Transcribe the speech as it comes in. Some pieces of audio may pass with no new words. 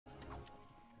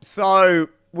So,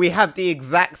 we have the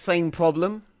exact same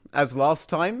problem as last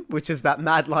time, which is that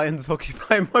Mad Lions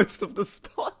occupy most of the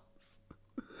spots.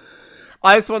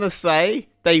 I just want to say,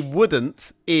 they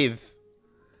wouldn't if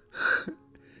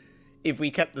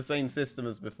we kept the same system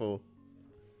as before.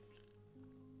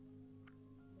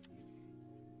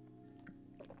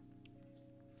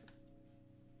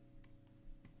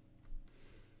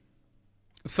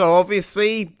 So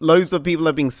obviously, loads of people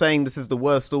have been saying this is the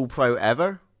worst All-Pro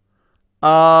ever.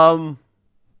 I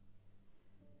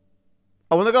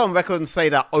want to go on record and say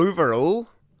that overall,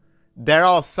 there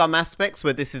are some aspects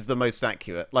where this is the most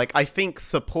accurate. Like, I think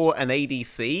support and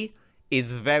ADC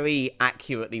is very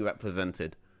accurately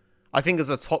represented. I think as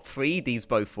a top 3, these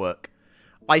both work.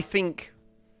 I think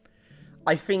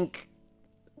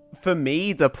for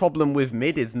me, the problem with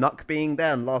mid is Nuck being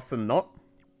there and Larson not.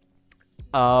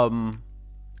 And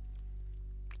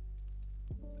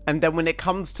then when it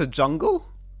comes to jungle,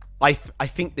 I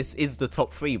think this is the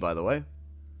top 3, by the way.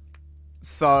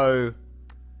 So,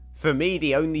 for me,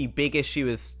 the only big issue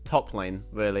is top lane,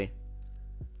 really.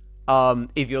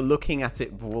 If you're looking at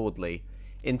it broadly.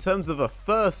 In terms of a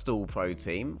first All-Pro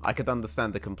team, I could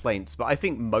understand the complaints, but I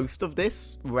think most of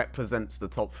this represents the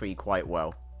top 3 quite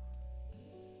well.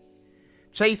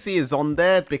 Chasey is on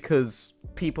there because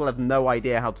people have no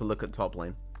idea how to look at top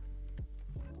lane.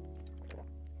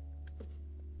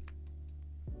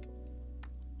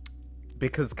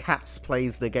 Because Caps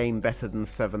plays the game better than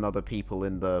 7 other people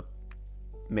in the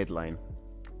mid lane.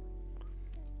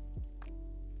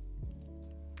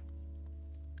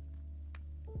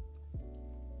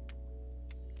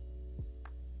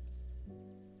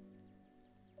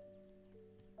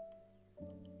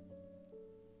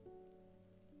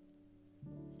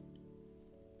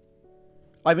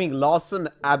 I mean, Larson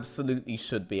absolutely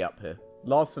should be up here.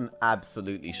 Larson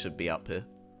absolutely should be up here.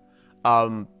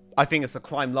 I think it's a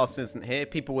crime Larson isn't here.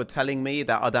 People were telling me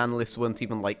that other analysts weren't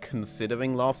even, like,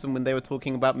 considering Larson when they were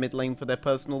talking about mid lane for their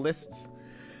personal lists.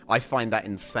 I find that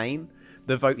insane.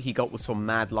 The vote he got was from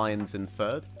Mad Lions in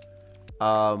 3rd.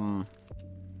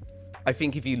 I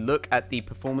think if you look at the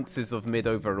performances of mid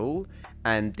overall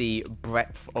and the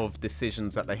breadth of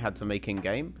decisions that they had to make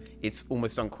in-game, it's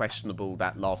almost unquestionable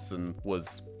that Larson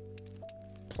was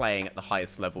playing at the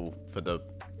highest level for the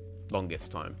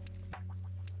longest time.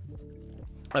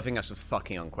 I think that's just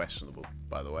fucking unquestionable,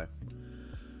 by the way.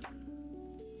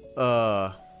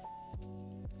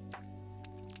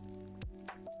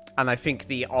 And I think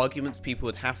the arguments people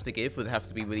would have to give would have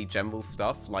to be really general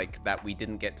stuff, like that we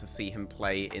didn't get to see him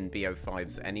play in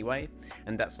BO5s anyway,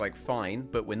 and that's like fine,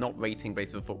 but we're not rating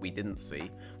based off what we didn't see.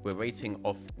 We're rating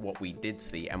off what we did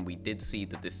see, and we did see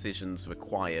the decisions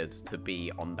required to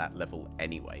be on that level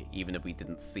anyway, even if we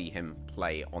didn't see him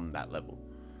play on that level.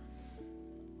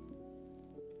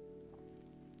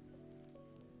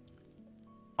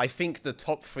 I think the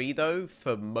top 3, though,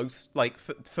 for most, like,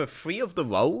 for 3 of the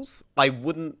roles, I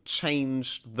wouldn't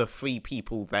change the 3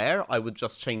 people there. I would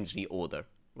just change the order,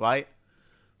 right?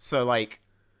 So, like...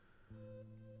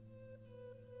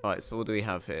 Alright, so what do we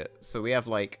have here? So we have,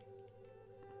 like...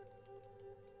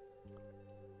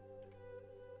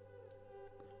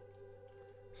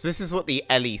 So this is what the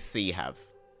LEC have,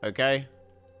 okay?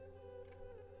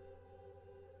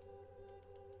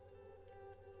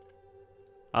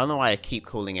 I don't know why I keep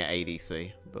calling it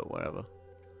ADC, but whatever.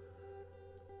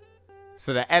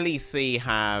 So the LEC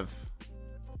have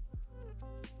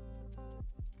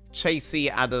Chasey,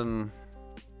 Adam,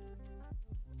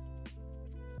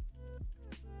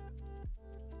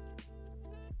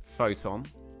 Photon.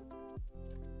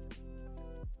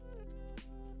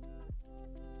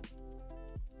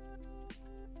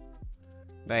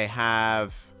 They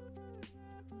have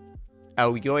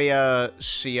Elyoya,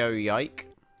 Shio, Yike.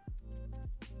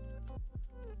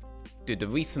 Dude, the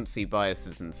recency bias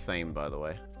is insane, by the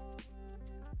way.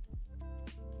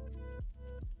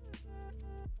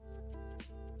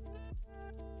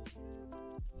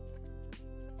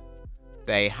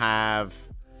 They have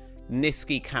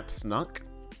Niski, Cap, Snuck.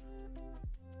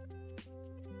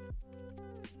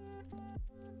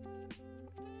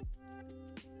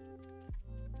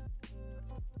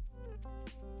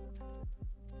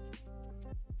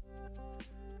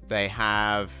 They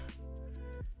have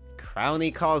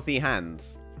Crowny, Carsey,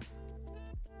 Hands.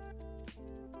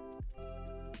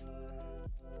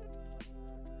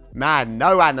 Man,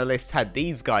 no analyst had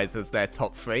these guys as their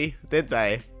top 3, did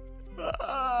they?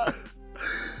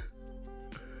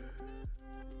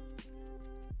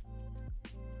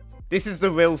 This is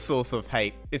the real source of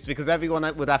hate. It's because everyone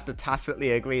would have to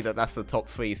tacitly agree that that's the top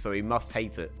 3, so he must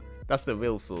hate it. That's the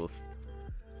real source.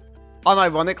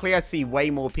 Unironically, I see way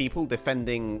more people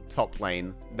defending top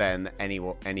lane than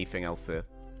anything else here.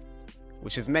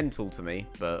 Which is mental to me,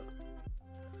 but...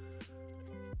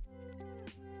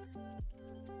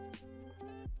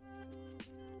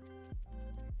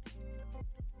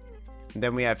 And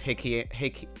then we have Hickey,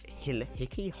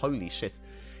 holy shit.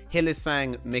 Hill is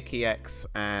saying Mickey X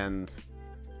and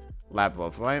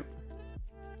Lavrov, right?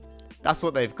 That's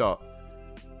what they've got.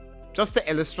 Just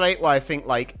to illustrate why I think,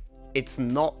 like, it's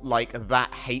not, like,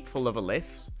 that hateful of a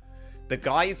list. The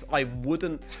guys I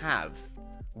wouldn't have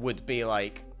would be,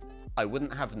 like, I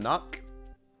wouldn't have Nuck.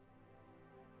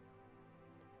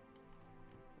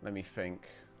 Let me think.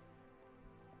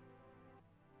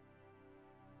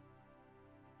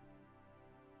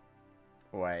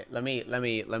 Wait, let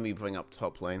me bring up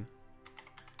top lane.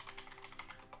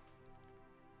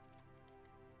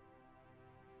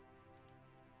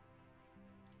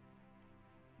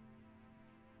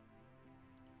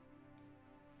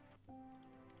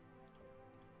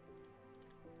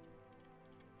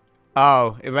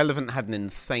 Oh, Irrelevant had an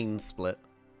insane split.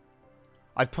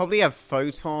 I'd probably have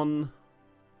Photon,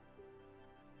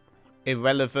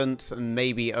 Irrelevant, and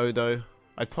maybe Odo.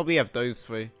 I'd probably have those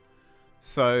three.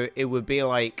 So it would be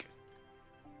like...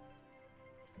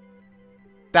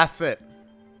 That's it.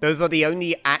 Those are the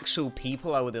only actual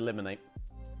people I would eliminate.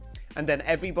 And then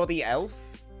everybody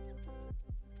else,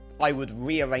 I would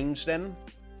rearrange them.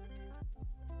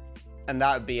 And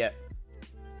that would be it.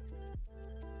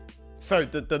 So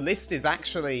the list is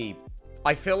actually...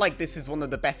 I feel like this is one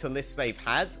of the better lists they've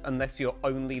had, unless you're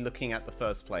only looking at the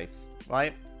first place,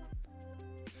 right?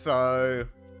 So...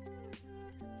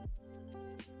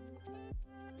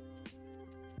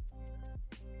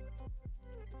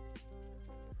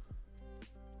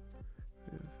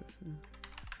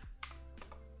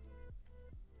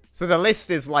 So the list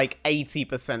is like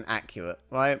 80% accurate,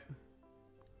 right?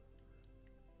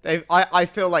 I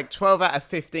feel like 12 out of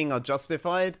 15 are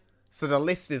justified. So the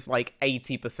list is like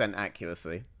 80%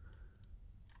 accuracy.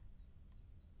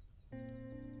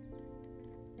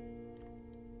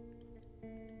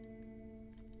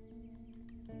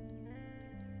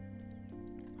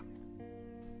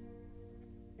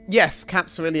 Yes,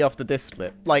 Cap's really after this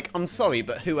split. Like, I'm sorry,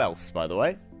 but who else, by the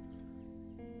way?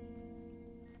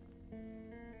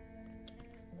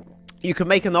 You could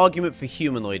make an argument for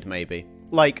Humanoid, maybe.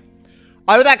 Like,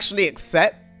 I would actually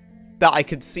accept that I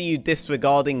could see you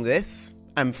disregarding this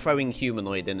and throwing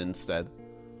Humanoid in instead.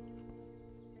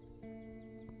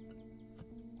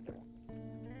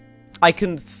 I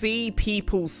can see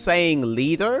people saying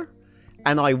Leader,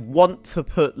 and I want to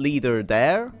put Leader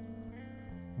there,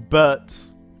 but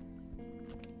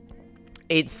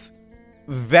it's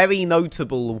very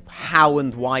notable how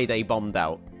and why they bombed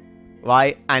out.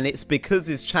 Right? And it's because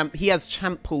he has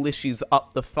champ pool issues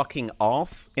up the fucking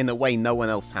arse in a way no one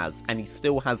else has. And he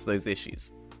still has those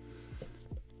issues.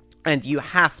 And you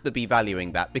have to be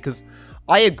valuing that. Because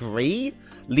I agree,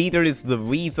 Leader is the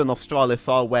reason Australis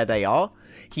are where they are.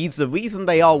 He's the reason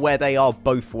they are where they are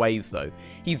both ways, though.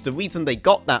 He's the reason they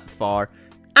got that far.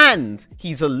 And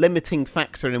he's a limiting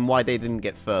factor in why they didn't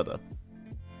get further.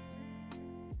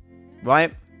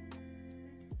 Right?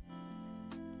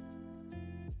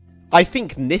 I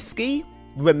think Niski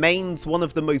remains one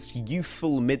of the most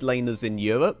useful mid laners in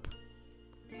Europe,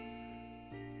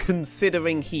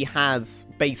 considering he has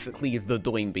basically the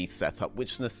Doinbeast setup,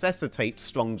 which necessitates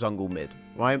strong jungle mid,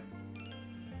 right?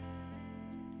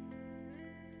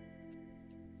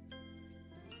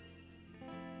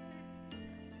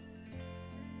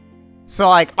 So,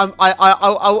 like,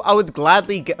 I would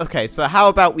gladly get... Okay, so how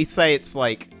about we say it's,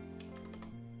 like,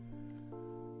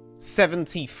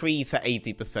 73 to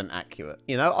 80% accurate,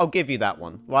 you know? I'll give you that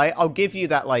one, right? I'll give you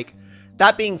that, like...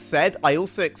 That being said, I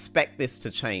also expect this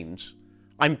to change.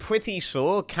 I'm pretty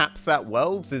sure Caps at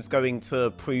Worlds is going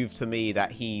to prove to me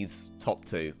that he's top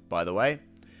 2, by the way.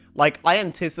 Like, I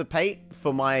anticipate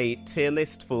for my tier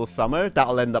list for summer,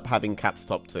 that'll end up having Caps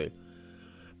top 2.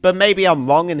 But maybe I'm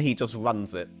wrong and he just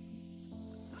runs it.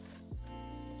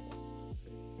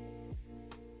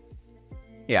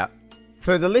 Yeah.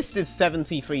 So the list is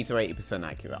 73 to 80%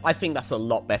 accurate. I think that's a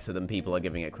lot better than people are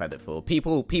giving it credit for.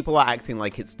 People are acting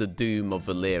like it's the doom of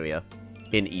Valyria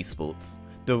in esports.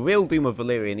 The real doom of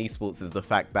Valyria in esports is the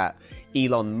fact that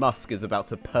Elon Musk is about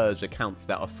to purge accounts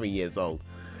that are 3 years old.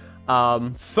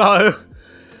 I'm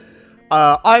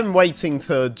waiting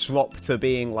to drop to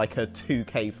being like a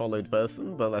 2K followed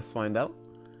person, but let's find out.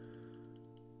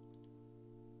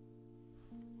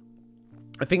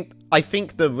 I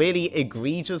think the really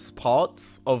egregious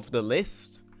parts of the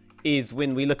list is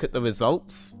when we look at the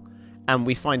results and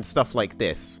we find stuff like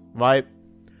this, right?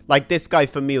 Like this guy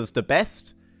for me was the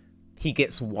best. he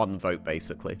gets 1 vote,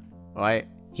 basically. Right?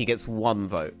 He gets 1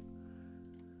 vote.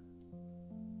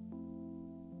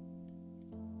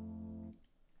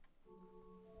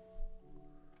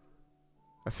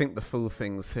 I think the full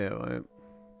thing's here, right?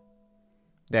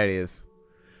 There he is.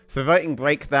 So voting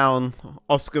breakdown,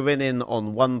 Oscar winning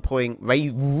on 1 point,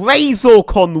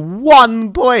 Razork on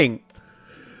 1 point!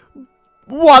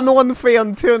 1-1-3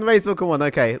 on 2 and Razork on 1,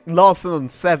 okay. Larson on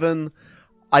 7.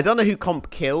 I don't know who Comp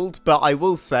killed, but I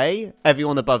will say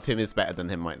everyone above him is better than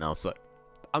him right now, so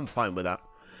I'm fine with that.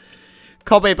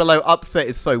 Kobe below upset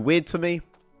is so weird to me.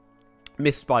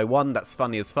 Missed by 1, that's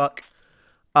funny as fuck.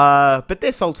 But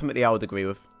this ultimately I would agree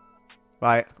with.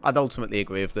 Right, I'd ultimately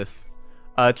agree with this.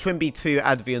 Trimby 2,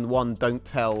 Advian 1, don't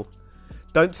tell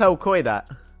Koi that.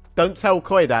 Don't tell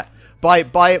Koi that.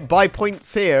 By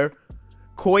points here,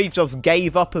 Koi just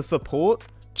gave up a support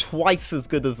twice as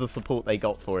good as the support they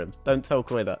got for him. Don't tell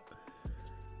Koi that.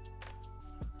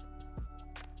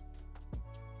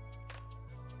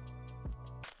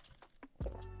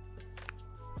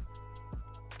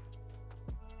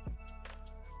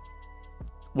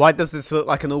 Why does this look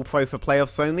like an all-pro for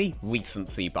playoffs only?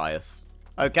 Recency bias.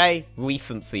 Okay?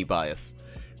 Recency bias.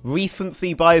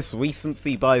 Recency bias,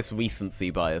 recency bias,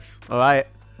 recency bias. Alright?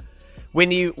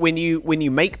 When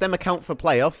you make them account for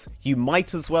playoffs, you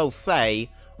might as well say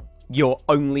you're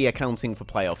only accounting for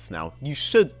playoffs now. You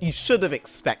should have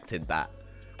expected that.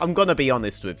 I'm gonna be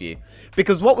honest with you.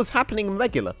 Because what was happening in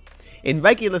regular? In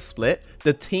regular split,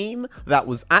 the team that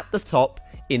was at the top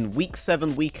in week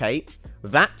 7, week 8,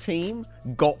 that team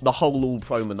got the whole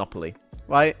all-pro monopoly,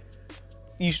 right?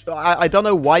 I don't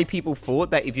know why people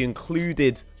thought that if you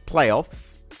included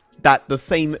playoffs, that the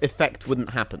same effect wouldn't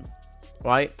happen,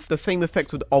 right? The same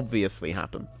effect would obviously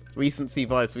happen. Recency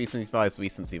bias, recency bias,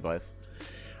 recency bias.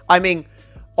 I mean,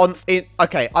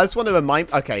 okay, I just want to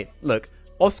remind, okay, look,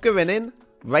 Oscar Inin,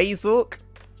 Razork,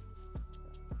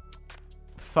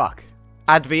 fuck,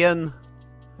 Advian,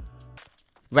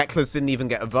 Reckless didn't even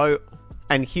get a vote,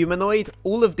 and Humanoid,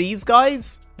 all of these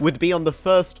guys would be on the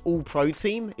first all-pro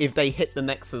team if they hit the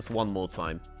Nexus 1 more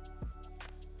time.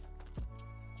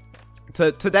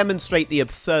 To demonstrate the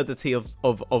absurdity of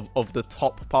the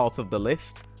top part of the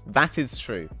list, that is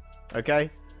true, okay?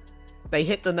 They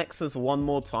hit the Nexus 1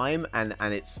 more time, and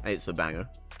it's a banger.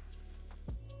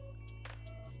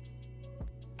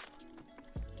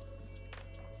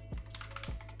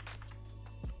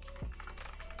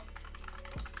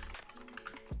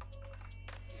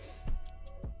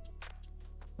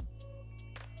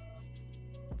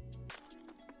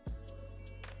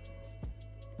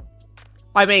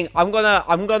 I mean, I'm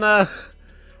gonna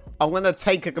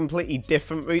take a completely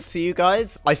different route to you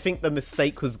guys. I think the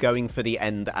mistake was going for the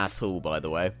end at all, by the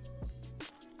way.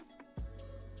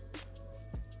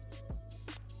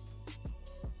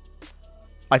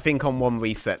 I think on 1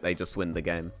 reset they just win the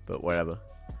game, but whatever.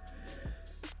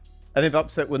 And if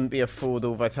upset wouldn't be a fraud,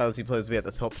 all Vitality players would be at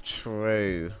the top.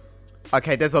 True.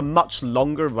 Okay, there's a much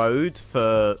longer road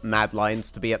for Mad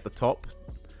Lions to be at the top.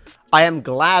 I am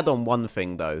glad on one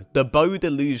thing, though. The bow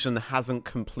delusion hasn't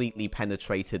completely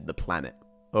penetrated the planet,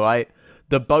 alright?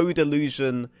 The bow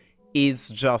delusion is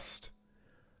just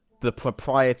the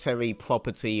proprietary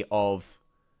property of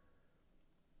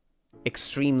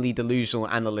extremely delusional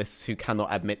analysts who cannot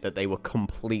admit that they were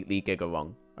completely giga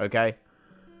wrong, okay?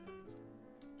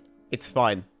 It's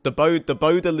fine. The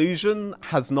bow delusion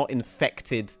has not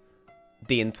infected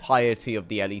the entirety of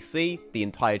the LEC, the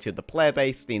entirety of the player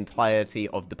base, the entirety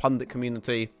of the pundit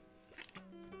community.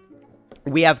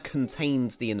 We have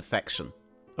contained the infection,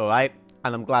 alright?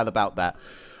 And I'm glad about that.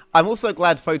 I'm also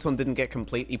glad Photon didn't get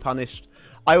completely punished.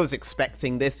 I was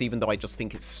expecting this, even though I just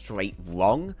think it's straight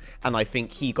wrong, and I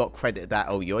think he got credit that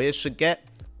Oyoya should get.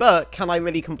 But can I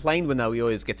really complain when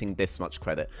Oyoya is getting this much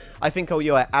credit? I think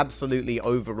Oyoya absolutely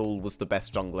overall was the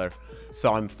best jungler,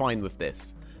 so I'm fine with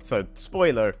this. So,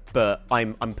 spoiler, but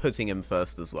I'm putting him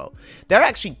first as well. There are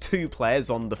actually 2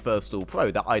 players on the first All-Pro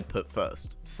that I'd put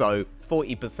first. So,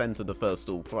 40% of the first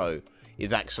All-Pro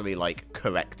is actually, like,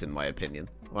 correct in my opinion,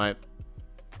 right?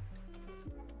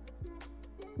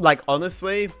 Like,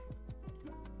 honestly,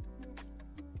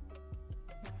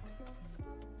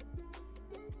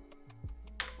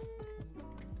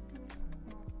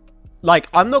 like,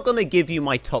 I'm not going to give you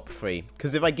my top 3,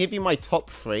 because if I give you my top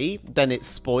 3, then it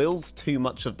spoils too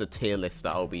much of the tier list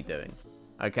that I'll be doing,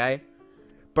 okay?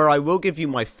 But I will give you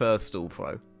my first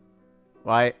All-Pro,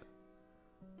 right?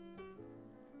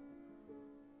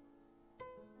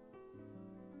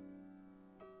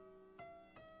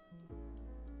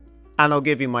 And I'll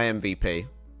give you my MVP.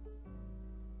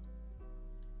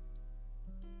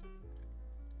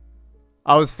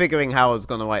 I was figuring how I was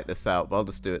going to write this out, but I'll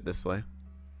just do it this way.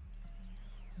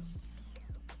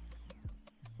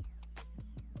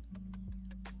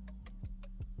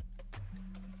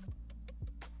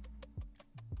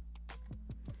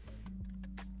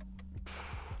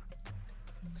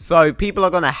 So, people are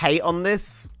going to hate on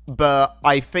this, but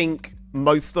I think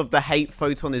most of the hate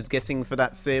Photon is getting for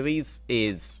that series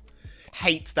is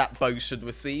hate that both should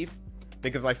receive.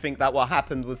 Because I think that what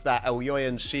happened was that Elyoya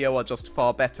and Shio are just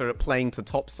far better at playing to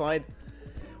topside.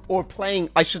 Or playing...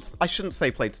 I shouldn't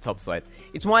say play to topside.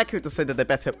 It's more accurate to say that they're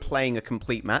better at playing a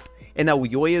complete map. In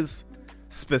Elyoya's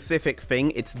specific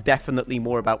thing, it's definitely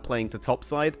more about playing to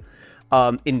topside.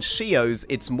 In Shio's,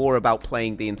 it's more about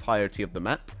playing the entirety of the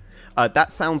map.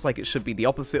 That sounds like it should be the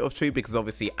opposite of true, because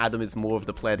obviously Adam is more of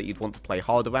the player that you'd want to play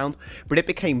hard around, but it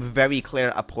became very clear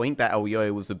at a point that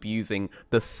Elyoya was abusing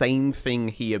the same thing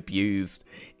he abused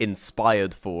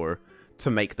Inspired for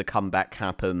to make the comeback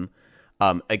happen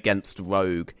against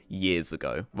Rogue years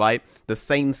ago, right? The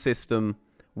same system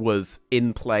was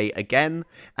in play again,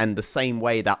 and the same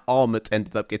way that Armut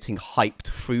ended up getting hyped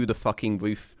through the fucking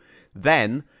roof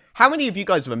then. How many of you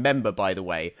guys remember, by the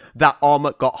way, that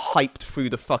Armut got hyped through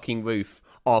the fucking roof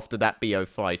after that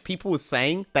BO5? People were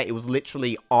saying that it was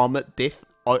literally Armut diff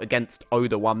against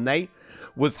Oda Wamne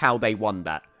was how they won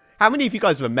that. How many of you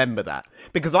guys remember that?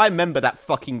 Because I remember that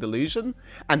fucking delusion,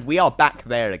 and we are back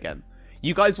there again.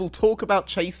 You guys will talk about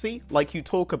Chasey like you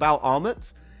talk about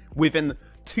Armut within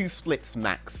 2 splits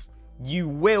max. You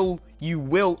will,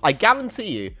 I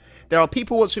guarantee you, there are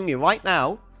people watching me right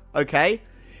now, okay,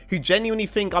 who genuinely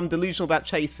think I'm delusional about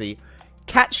Chasey.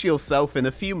 Catch yourself in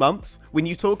a few months when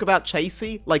you talk about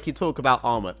Chasey like you talk about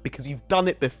Armut, because you've done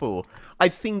it before.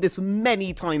 I've seen this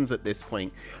many times at this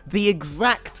point. The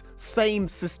exact same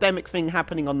systemic thing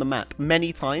happening on the map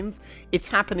many times. It's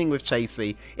happening with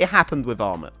Chasey. It happened with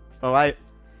Armut. Alright?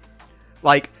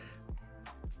 Like,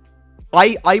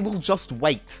 I will just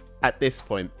wait at this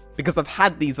point, because I've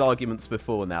had these arguments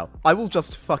before now. I will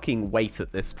just fucking wait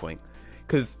at this point.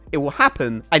 Because it will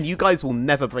happen, and you guys will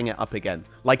never bring it up again.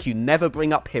 Like you never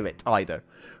bring up Hirit either,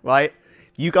 right?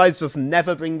 You guys just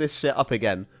never bring this shit up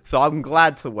again. So I'm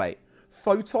glad to wait.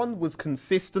 Photon was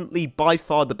consistently by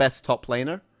far the best top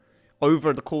laner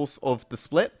over the course of the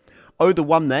split. Oda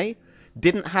Wamne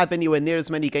didn't have anywhere near as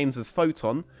many games as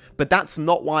Photon, but that's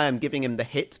not why I'm giving him the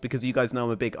hit, because you guys know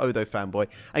I'm a big Odo fanboy.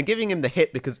 I'm giving him the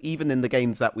hit because even in the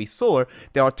games that we saw,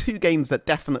 there are 2 games that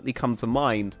definitely come to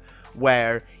mind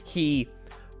where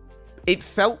it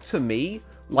felt to me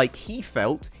like he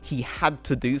felt he had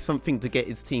to do something to get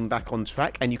his team back on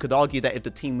track, and you could argue that if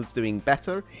the team was doing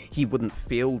better, he wouldn't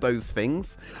feel those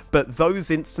things, but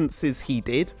those instances he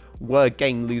did were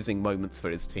game-losing moments for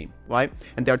his team, right?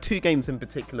 And there are 2 games in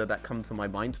particular that come to my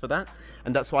mind for that,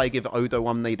 and that's why I give Odo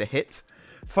Wamne the hit.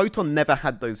 Photon never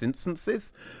had those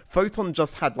instances. Photon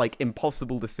just had, like,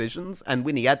 impossible decisions, and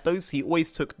when he had those, he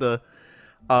always took the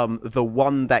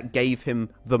one that gave him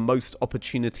the most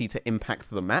opportunity to impact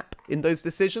the map in those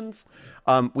decisions.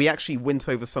 We actually went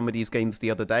over some of these games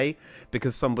the other day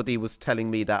because somebody was telling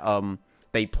me that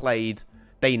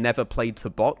they never played to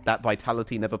bot, that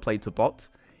Vitality never played to bot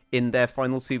in their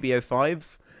final 2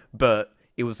 BO5s, but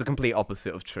it was the complete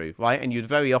opposite of true, right? And you'd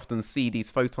very often see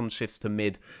these Photon shifts to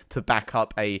mid to back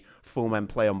up a 4-man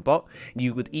play on bot.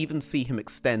 You would even see him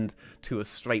extend to a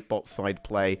straight bot side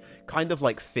play, kind of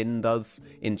like Finn does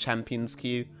in Champions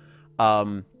Queue.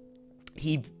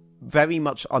 He very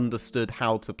much understood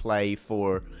how to play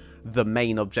for the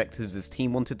main objectives his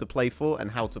team wanted to play for, and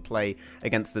how to play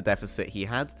against the deficit he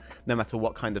had, no matter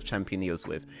what kind of champion he was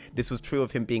with. This was true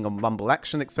of him being on Rumble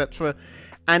Action, etc.,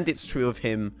 and it's true of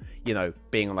him, you know,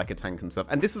 being on like a tank and stuff.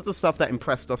 And this was the stuff that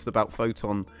impressed us about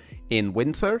Photon in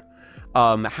Winter,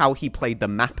 how he played the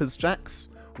map as Jax,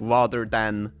 rather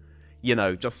than, you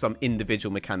know, just some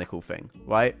individual mechanical thing,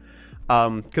 right?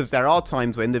 Because there are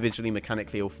times where individually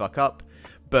mechanically he'll fuck up,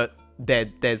 but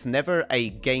there's never a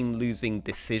game-losing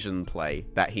decision play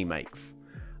that he makes.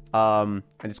 And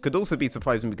this could also be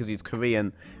surprising because he's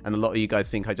Korean, and a lot of you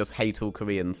guys think I just hate all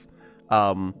Koreans.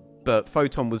 But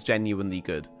Photon was genuinely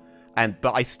good.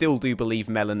 But I still do believe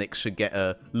Melanix should get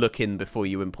a look-in before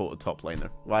you import a top laner,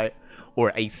 right?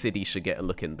 Or a city should get a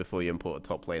look-in before you import a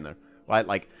top laner, right?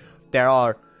 Like, there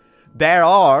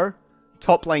are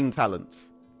top lane talents.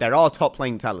 There are top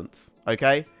lane talents,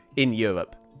 okay? In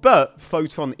Europe. But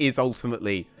Photon is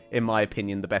ultimately, in my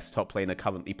opinion, the best top laner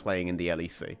currently playing in the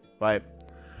LEC, right?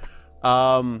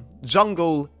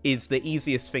 Jungle is the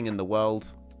easiest thing in the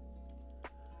world.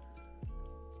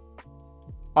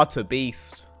 Utter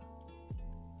beast.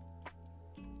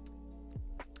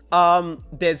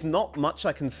 There's not much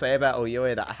I can say about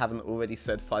Oyoya that I haven't already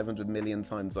said 500 million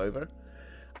times over.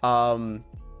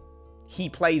 He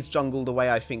plays jungle the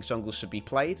way I think jungle should be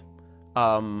played.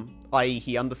 I.e.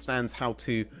 he understands how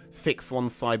to fix one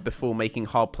side before making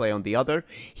hard play on the other.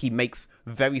 He makes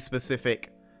very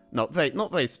specific, not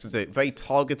very specific, very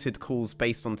targeted calls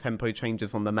based on tempo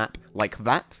changes on the map like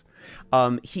that.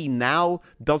 He now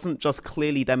doesn't just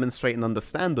clearly demonstrate an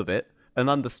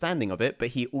understanding of it, but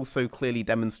he also clearly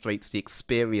demonstrates the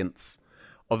experience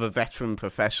of a veteran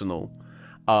professional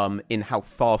in how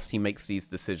fast he makes these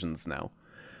decisions now.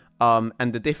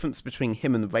 And the difference between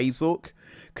him and Razork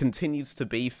continues to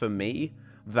be, for me,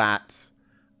 that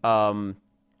in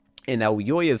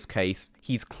Elyoya's case,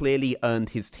 he's clearly earned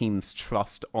his team's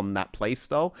trust on that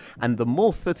playstyle. And the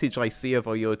more footage I see of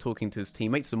Oyoya talking to his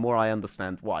teammates, the more I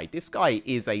understand why. This guy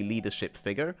is a leadership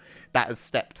figure that has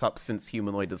stepped up since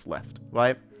Humanoid has left,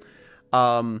 right?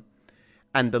 And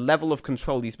the level of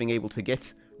control he's been able to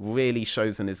get really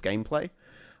shows in his gameplay.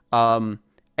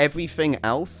 Everything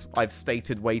else I've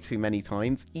stated way too many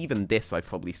times. Even this I've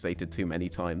probably stated too many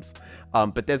times.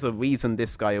 But there's a reason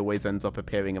this guy always ends up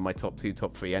appearing in my top 2,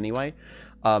 top 3 anyway.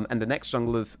 And the next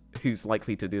jungler who's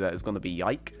likely to do that is going to be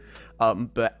Yike.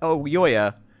 But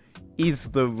Oyoya is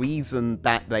the reason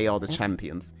that they are the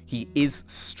champions. He is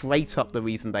straight up the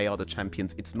reason they are the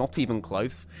champions. It's not even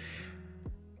close.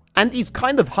 And he's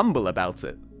kind of humble about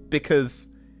it. Because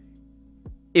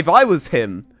if I was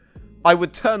him, I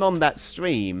would turn on that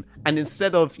stream, and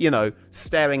instead of, you know,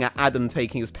 staring at Adam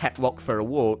taking his pet rock for a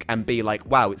walk and be like,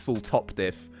 wow, it's all top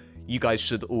diff, you guys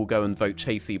should all go and vote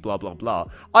Chasey, blah, blah, blah.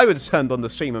 I would have turned on the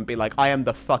stream and be like, I am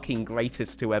the fucking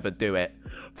greatest to ever do it.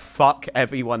 Fuck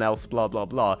everyone else, blah, blah,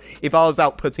 blah. If I was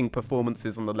outputting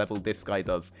performances on the level this guy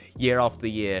does, year after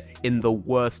year, in the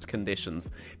worst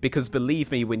conditions. Because believe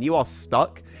me, when you are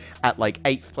stuck at like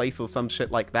 8th place or some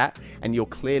shit like that, and you're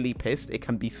clearly pissed, it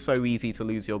can be so easy to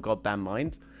lose your goddamn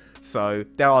mind. So,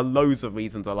 there are loads of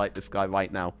reasons I like this guy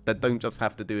right now, that don't just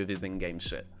have to do with his in-game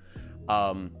shit.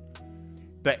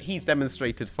 But he's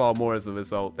demonstrated far more as a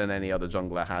result than any other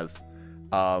jungler has.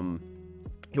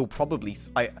 He'll probably...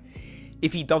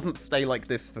 if he doesn't stay like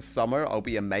this for summer, I'll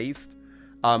be amazed.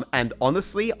 And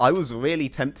honestly, I was really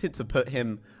tempted to put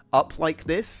him up like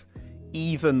this,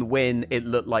 even when it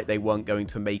looked like they weren't going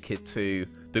to make it to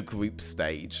the group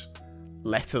stage.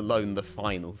 Let alone the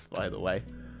finals, by the way.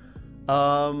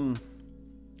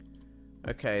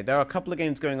 Okay, there are a couple of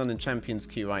games going on in Champions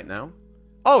Queue right now.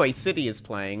 Oh, a City is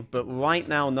playing, but right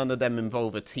now none of them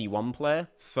involve a T1 player,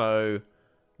 so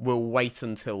we'll wait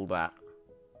until that.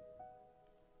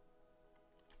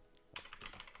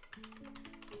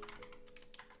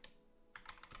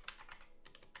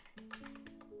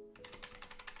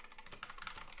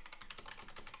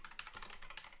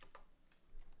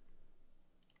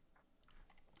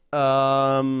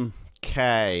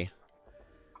 Okay.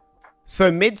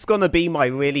 So mid's gonna be my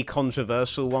really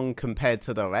controversial one compared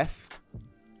to the rest.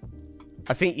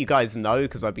 I think you guys know,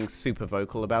 because I've been super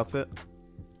vocal about it.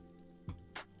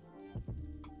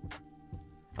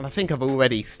 And I think I've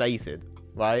already stated,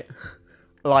 right?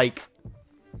 Like,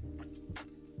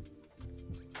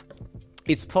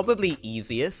 it's probably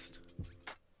easiest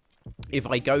if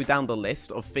I go down the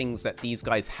list of things that these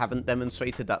guys haven't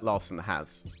demonstrated that Larson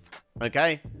has.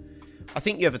 Okay? I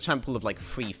think you have a sample of like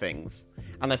 3 things.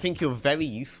 And I think you're very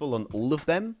useful on all of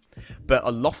them. But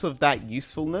a lot of that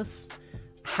usefulness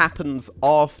happens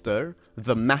after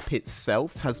the map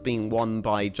itself has been won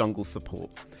by jungle support.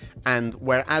 And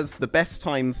whereas the best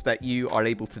times that you are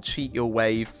able to cheat your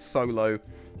wave solo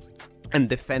and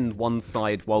defend one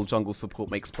side while jungle support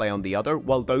makes play on the other,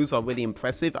 while those are really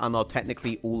impressive and are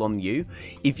technically all on you,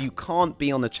 if you can't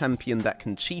be on a champion that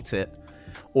can cheat it,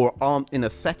 or aren't in a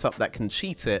setup that can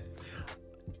cheat it,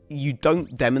 you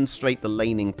don't demonstrate the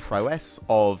laning prowess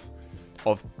of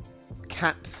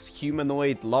Caps,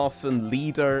 Humanoid, Larson,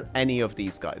 Leader, any of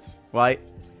these guys, right?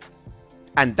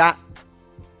 And that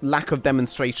lack of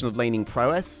demonstration of laning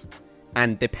prowess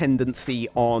and dependency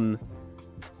on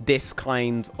this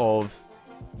kind of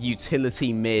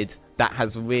utility mid that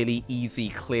has really easy,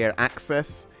 clear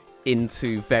access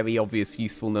into very obvious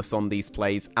usefulness on these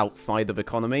plays outside of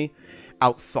economy,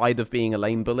 outside of being a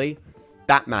lane bully,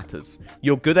 that matters.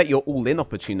 You're good at your all-in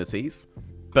opportunities,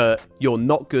 but you're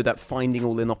not good at finding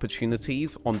all-in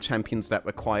opportunities on champions that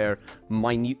require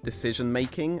minute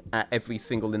decision-making at every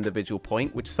single individual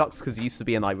point, which sucks because you used to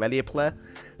be an Irelia player.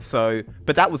 So,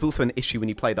 but that was also an issue when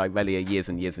you played Irelia years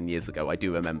and years and years ago, I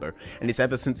do remember. And it's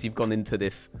ever since you've gone into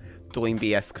this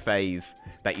Doinby-esque phase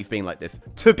that you've been like this.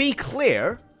 To be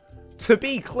clear,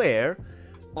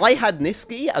 I had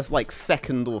Niski as like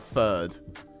 2nd or 3rd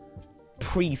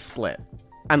pre-split,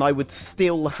 and I would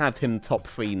still have him top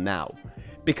 3 now.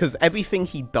 Because everything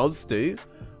he does do,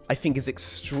 I think is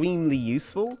extremely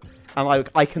useful, and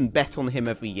I can bet on him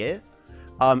every year.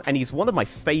 And he's one of my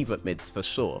favourite mids for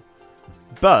sure.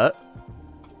 But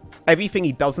everything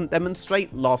he doesn't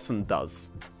demonstrate, Larssen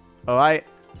does. Alright?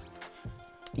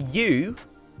 You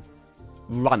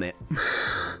run it.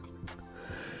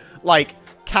 Like,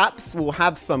 Caps will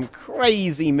have some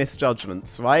crazy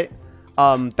misjudgments, right?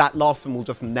 That Larssen will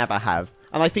just never have.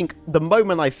 And I think the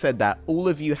moment I said that, all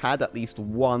of you had at least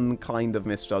one kind of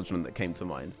misjudgment that came to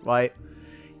mind, right?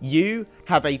 You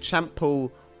have a champ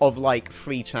pool of like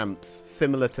 3 champs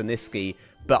similar to Niski,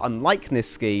 but unlike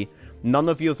Niski, none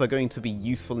of yours are going to be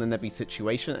useful in every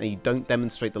situation, and you don't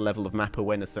demonstrate the level of map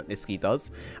awareness that Niski does.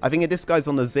 I think if this guy's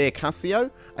on Azir Cassio,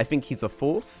 I think he's a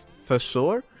force, for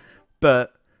sure,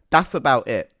 but that's about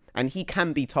it. And he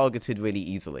can be targeted really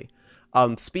easily.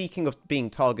 Speaking of being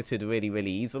targeted really,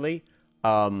 really easily,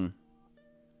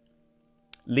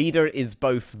 Leader is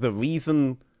both the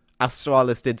reason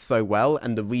Astralis did so well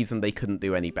and the reason they couldn't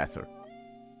do any better.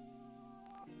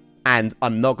 And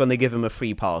I'm not going to give him a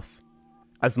free pass.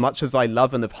 As much as I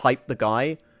love and have hyped the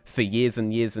guy for years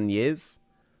and years and years,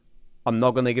 I'm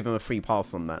not going to give him a free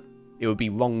pass on that. It would be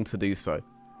wrong to do so.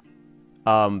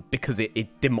 Because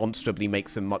it demonstrably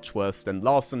makes him much worse than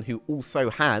Larssen, who also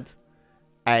had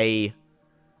a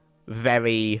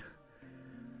very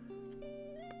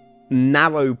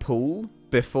narrow pool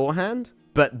beforehand,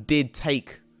 but did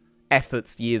take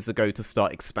efforts years ago to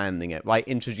start expanding it, right?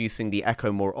 Introducing the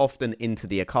Echo more often, into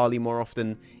the Akali more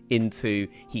often, into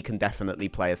he can definitely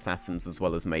play assassins as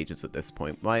well as mages at this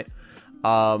point, right?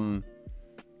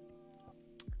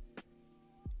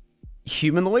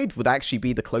 Humanoid would actually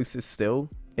be the closest still,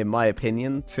 in my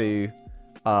opinion, to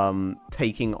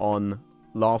taking on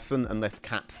Larssen, unless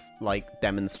Caps like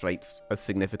demonstrates a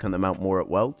significant amount more at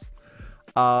Worlds.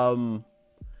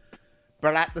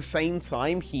 But at the same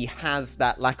time, he has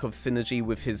that lack of synergy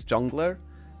with his jungler,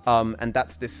 and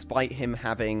that's despite him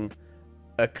having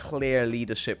a clear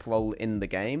leadership role in the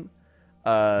game.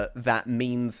 That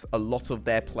means a lot of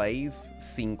their plays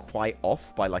seem quite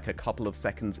off by like a couple of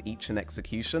seconds each in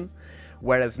execution,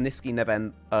 whereas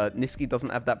Niski doesn't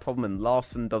have that problem, and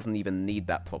Larssen doesn't even need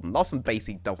that problem. Larssen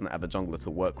basically doesn't have a jungler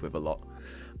to work with a lot.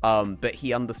 But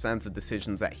he understands the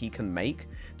decisions that he can make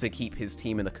to keep his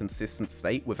team in a consistent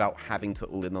state without having to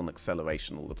all in on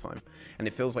acceleration all the time. And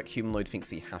it feels like Humanoid thinks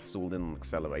he has to all in on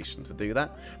acceleration to do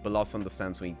that, but Larssen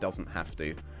understands when he doesn't have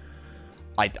to.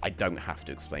 I don't have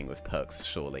to explain with perks,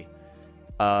 surely.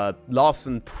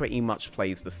 Larssen pretty much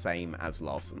plays the same as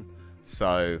Larssen.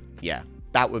 So, yeah,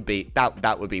 that would be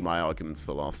my arguments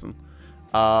for Larssen.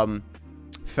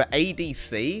 For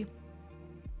ADC,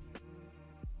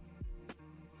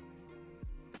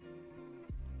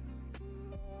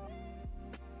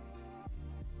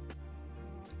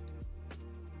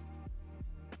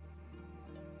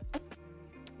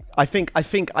 I think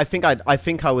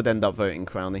I would end up voting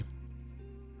Crownie.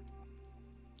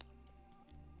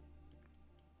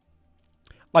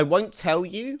 I won't tell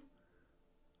you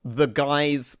the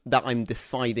guys that I'm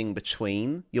deciding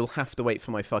between. You'll have to wait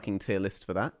for my fucking tier list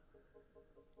for that.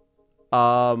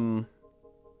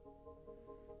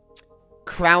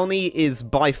 Crownie is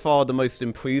by far the most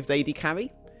improved AD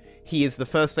carry. He is the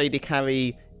first AD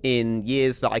carry in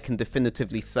years that I can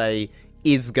definitively say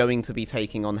is going to be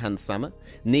taking on Hans Sama.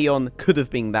 Neon could have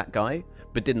been that guy,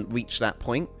 but didn't reach that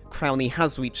point. Crownie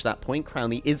has reached that point.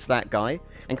 Crownie is that guy,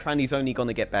 and Crownie's only going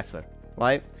to get better,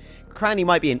 right? Crownie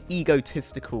might be an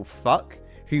egotistical fuck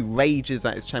who rages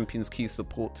at his Champions Q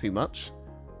support too much,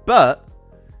 but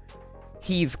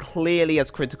he's clearly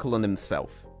as critical on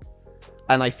himself.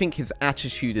 And I think his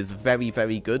attitude is very,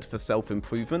 very good for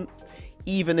self-improvement,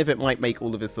 even if it might make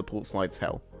all of his support's lives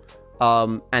hell.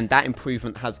 And that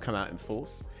improvement has come out in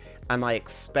force. And I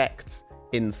expect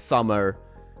in summer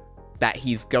that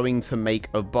he's going to make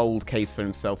a bold case for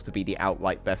himself to be the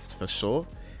outright best for sure.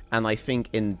 And I think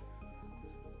in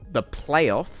the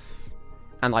playoffs,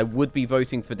 and I would be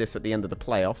voting for this at the end of the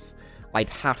playoffs, I'd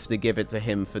have to give it to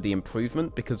him for the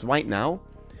improvement. Because right now,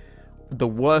 the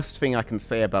worst thing I can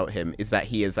say about him is that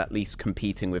he is at least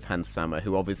competing with Hans Sama,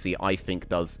 who obviously I think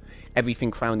does everything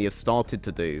Crownie has started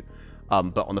to do,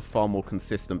 but on a far more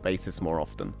consistent basis more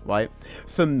often, right?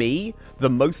 For me, the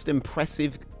most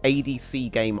impressive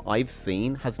ADC game I've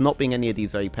seen has not been any of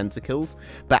these early pentakills,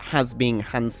 but has been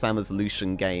Hans Sama's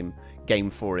Lucian game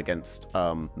 4 against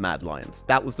Mad Lions.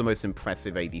 That was the most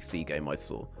impressive ADC game I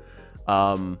saw.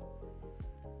 But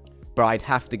I'd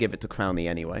have to give it to Crownie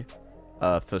anyway,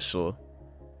 for sure.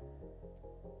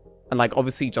 And, like,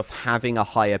 obviously just having a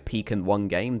higher peak in one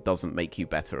game doesn't make you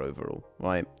better overall,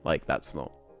 right? Like, that's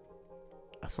not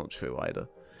true either.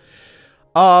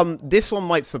 This one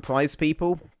might surprise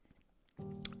people.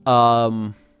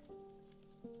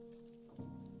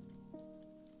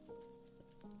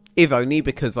 If only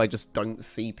because I just don't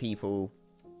see people,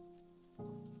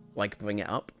 like, bring it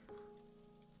up.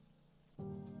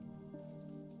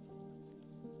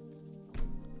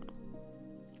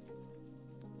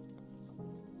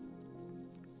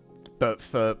 But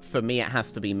for me, it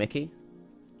has to be Mickey.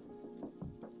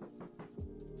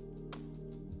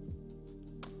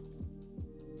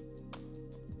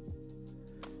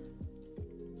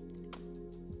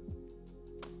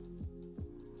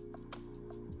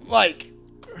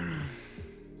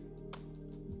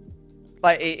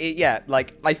 Yeah,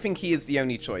 like, I think he is the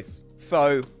only choice.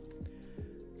 So,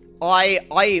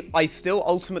 I still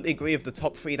ultimately agree with the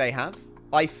top 3 they have.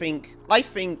 I think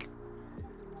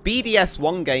BDS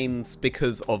won games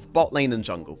because of bot lane and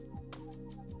jungle.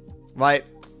 Right?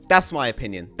 That's my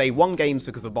opinion. They won games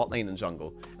because of bot lane and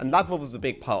jungle. And Labrov was a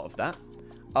big part of that.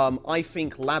 I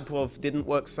think Labrov didn't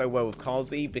work so well with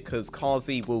Kazi because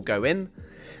Kazi will go in.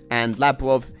 And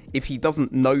Labrov, if he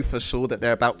doesn't know for sure that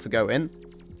they're about to go in,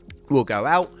 will go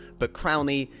out. But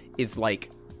Crowny is like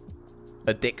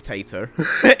a dictator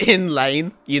in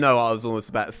lane. You know what I was almost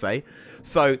about to say.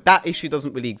 So that issue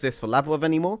doesn't really exist for Labrov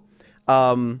anymore.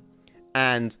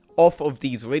 And off of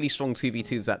these really strong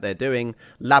 2v2s that they're doing,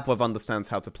 Labrov understands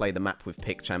how to play the map with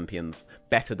pick champions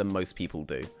better than most people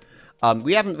do.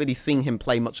 We haven't really seen him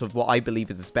play much of what I believe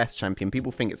is his best champion.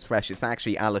 People think it's Thresh. It's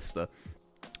actually Alistar.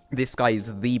 This guy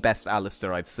is the best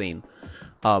Alistar I've seen,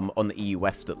 on the EU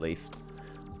West at least.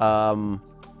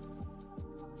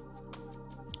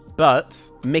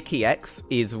 But Mickey X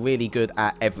is really good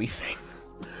at everything.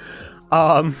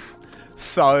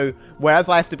 So, whereas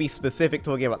I have to be specific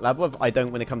talking about Labrov, I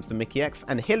don't when it comes to Mickey X.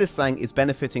 And Hylissang is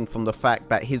benefiting from the fact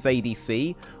that his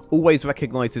ADC always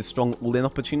recognizes strong all-in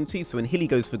opportunities. So when Hilly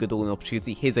goes for good all-in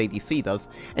opportunity, his ADC does.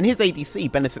 And his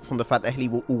ADC benefits from the fact that Hilly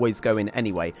will always go in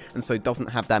anyway. And so doesn't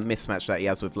have that mismatch that he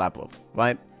has with Labrov,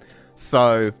 right?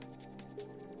 So,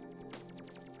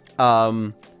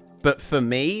 but for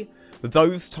me,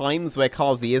 those times where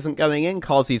Kazi isn't going in,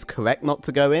 Kazi's correct not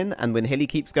to go in. And when Hilly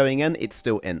keeps going in, it's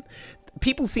still in.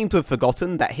 People seem to have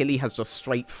forgotten that Hilly has just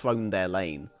straight thrown their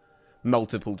lane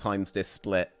multiple times this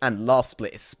split, and last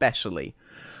split especially.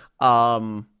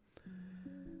 Well,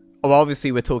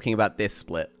 obviously we're talking about this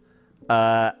split.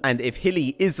 And if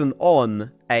Hilly isn't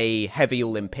on a heavy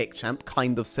all-in pick champ,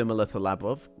 kind of similar to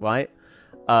Labrov, right?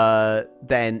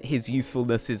 Then his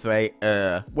usefulness is very,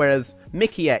 whereas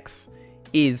Mickey X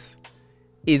is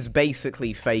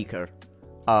basically Faker,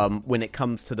 when it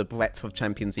comes to the breadth of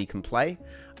champions he can play.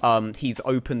 He's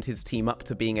opened his team up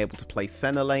to being able to play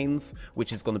center lanes,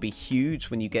 which is going to be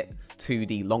huge when you get to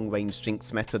the long-range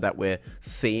Jinx meta that we're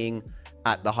seeing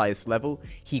at the highest level.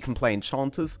 He can play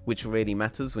enchanters, which really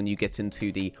matters when you get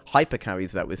into the hyper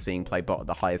carries that we're seeing play bot at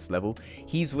the highest level.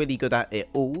 He's really good at it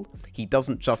all. He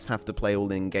doesn't just have to play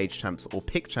all engaged champs or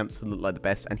pick champs to look like the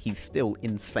best, and he's still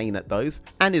insane at those.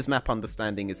 And his map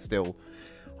understanding is still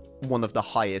one of the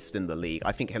highest in the league.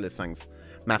 I think Hylissang's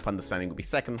map understanding would be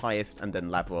second highest, and then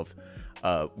Labrov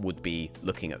would be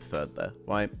looking at third there,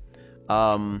 right?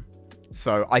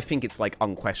 So I think it's like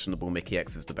unquestionable Mickey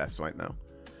X is the best right now.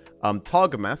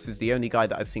 Targamas is the only guy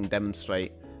that I've seen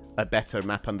demonstrate a better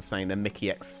map understanding than Mickey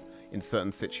X in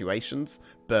certain situations,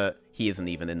 but he isn't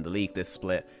even in the league this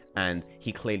split, and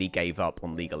he clearly gave up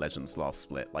on League of Legends last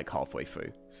split, like halfway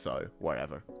through, so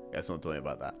whatever. Guess not talking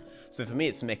about that. So for me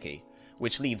it's Mickey,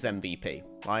 which leaves MVP,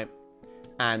 right?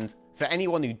 And for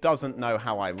anyone who doesn't know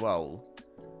how I roll,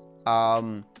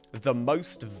 the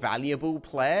most valuable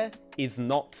player is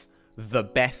not the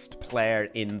best player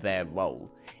in their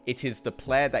role. It is the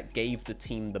player that gave the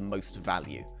team the most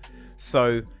value.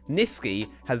 So Nisqy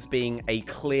has been a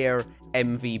clear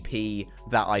MVP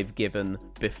that I've given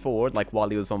before. Like while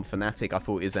he was on Fnatic, I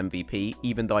thought he was MVP,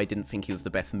 even though I didn't think he was the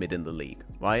best mid in the league,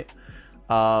 right?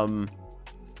 A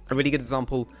really good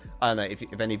example, I don't know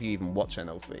if any of you even watch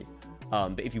NLC.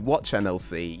 But if you watch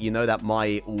NLC, you know that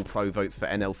my all-pro votes for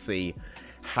NLC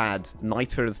had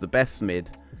Niter as the best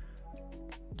mid.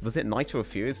 Was it Niter or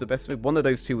Fury as the best mid? One of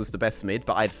those two was the best mid,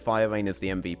 but I had Fire Rain as the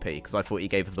MVP, because I thought he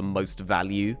gave the most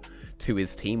value to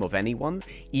his team of anyone,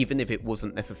 even if it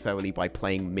wasn't necessarily by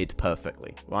playing mid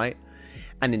perfectly, right?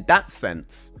 And in that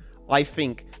sense, I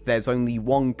think there's only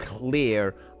one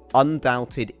clear,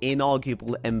 undoubted,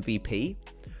 inarguable MVP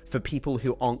for people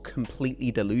who aren't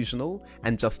completely delusional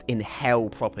and just inhale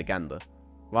propaganda,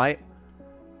 right?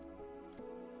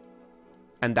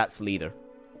 And that's Leader.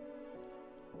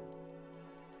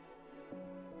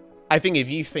 I think if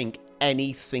you think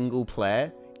any single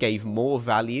player gave more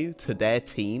value to their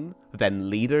team than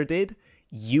Leader did,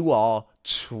 you are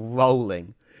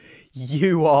trolling.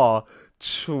 You are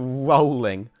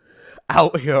trolling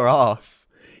out your ass.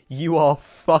 You are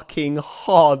fucking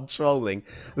hard trolling.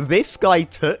 This guy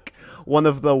took one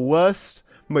of the worst,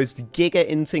 most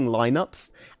giga-inting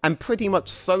lineups and pretty much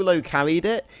solo carried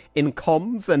it in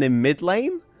comms and in mid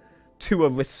lane to a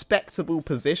respectable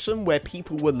position where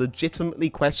people were legitimately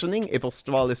questioning if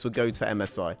Australis would go to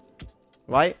MSI.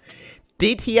 Right?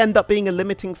 Did he end up being a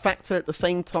limiting factor at the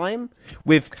same time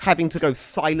with having to go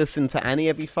Silas into Annie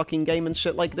every fucking game and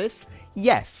shit like this?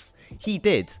 Yes, he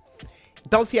did.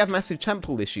 Does he have massive champ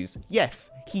pool issues?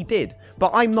 Yes, he did. But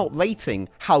I'm not rating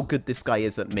how good this guy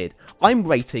is at mid. I'm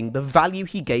rating the value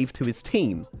he gave to his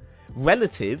team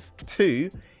relative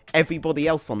to everybody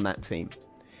else on that team.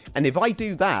 And if I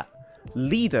do that,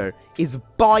 Leader is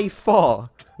by far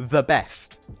the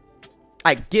best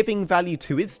at giving value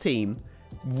to his team.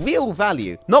 Real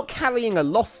value, not carrying a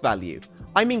loss value.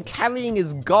 I mean carrying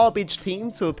his garbage team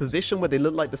to a position where they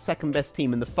look like the second best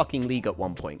team in the fucking league at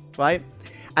one point, right?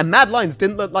 And Mad Lions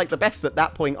didn't look like the best at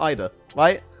that point either,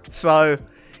 right? So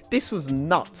this was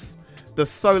nuts, the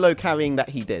solo carrying that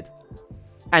he did.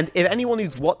 And if anyone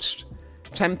who's watched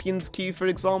Champions Queue, for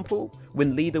example,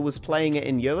 when Leader was playing it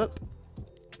in Europe,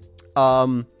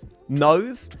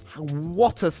 knows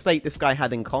what a state this guy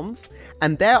had in comms.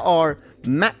 And there are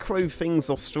macro things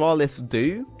Australis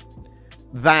do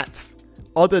that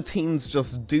other teams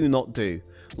just do not do.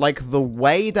 Like the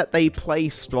way that they play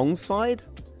strong side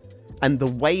and the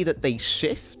way that they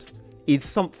shift is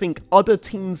something other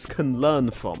teams can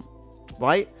learn from,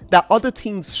 right? That other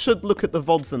teams should look at the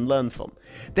VODs and learn from.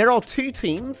 There are two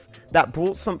teams that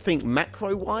brought something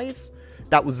macro-wise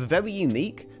that was very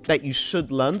unique that you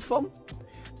should learn from.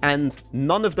 And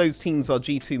none of those teams are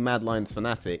G2 Mad Lions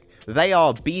Fnatic. They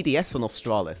are BDS and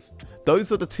Australis.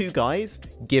 Those are the two guys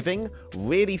giving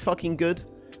really fucking good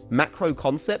macro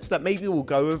concepts that maybe we'll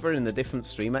go over in a different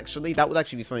stream, actually. That would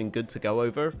actually be something good to go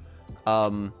over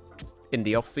in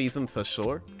the off-season for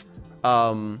sure.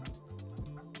 That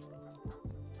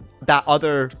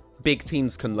other big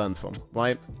teams can learn from,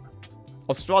 right?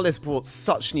 Australis brought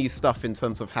such new stuff in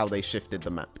terms of how they shifted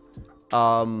the map.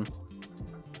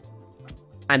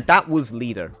 And that was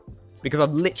Leader. Because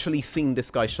I've literally seen this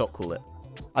guy shot call it.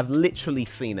 I've literally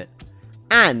seen it.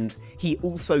 And he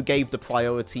also gave the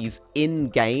priorities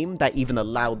in-game that even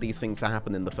allowed these things to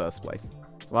happen in the first place.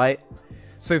 Right?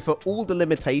 So for all the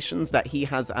limitations that he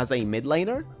has as a mid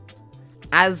laner,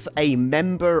 as a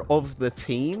member of the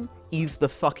team, he's the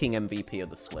fucking MVP of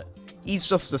the split. He's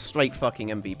just a straight fucking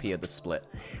MVP of the split.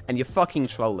 And you're fucking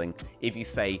trolling if you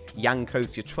say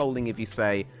Jankos, you're trolling if you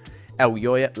say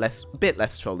Elyoya, bit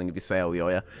less trolling if you say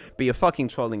Elyoya, but you're fucking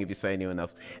trolling if you say anyone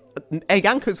else.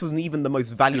 Jankos wasn't even the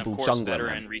most valuable jungler.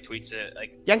 Veteran retweets it,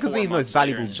 like, Jankos was the most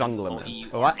valuable jungler,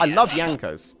 man. Alright? I love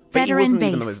Jankos, but he wasn't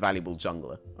even the most valuable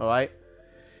jungler. Alright?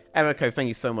 Erico, thank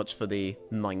you so much for the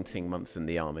 19 months in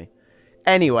the army.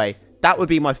 Anyway, that would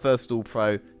be my first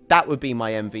All-Pro. That would be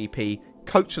my MVP.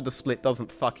 Coach of the split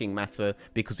doesn't fucking matter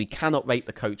because we cannot rate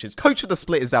the coaches. Coach of the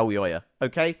split is Elyoya,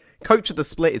 okay? Coach of the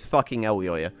split is fucking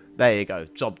Elyoya. There you go.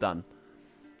 Job done.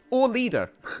 Or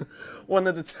Leader. One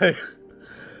of the two.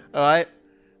 Alright?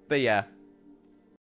 But yeah.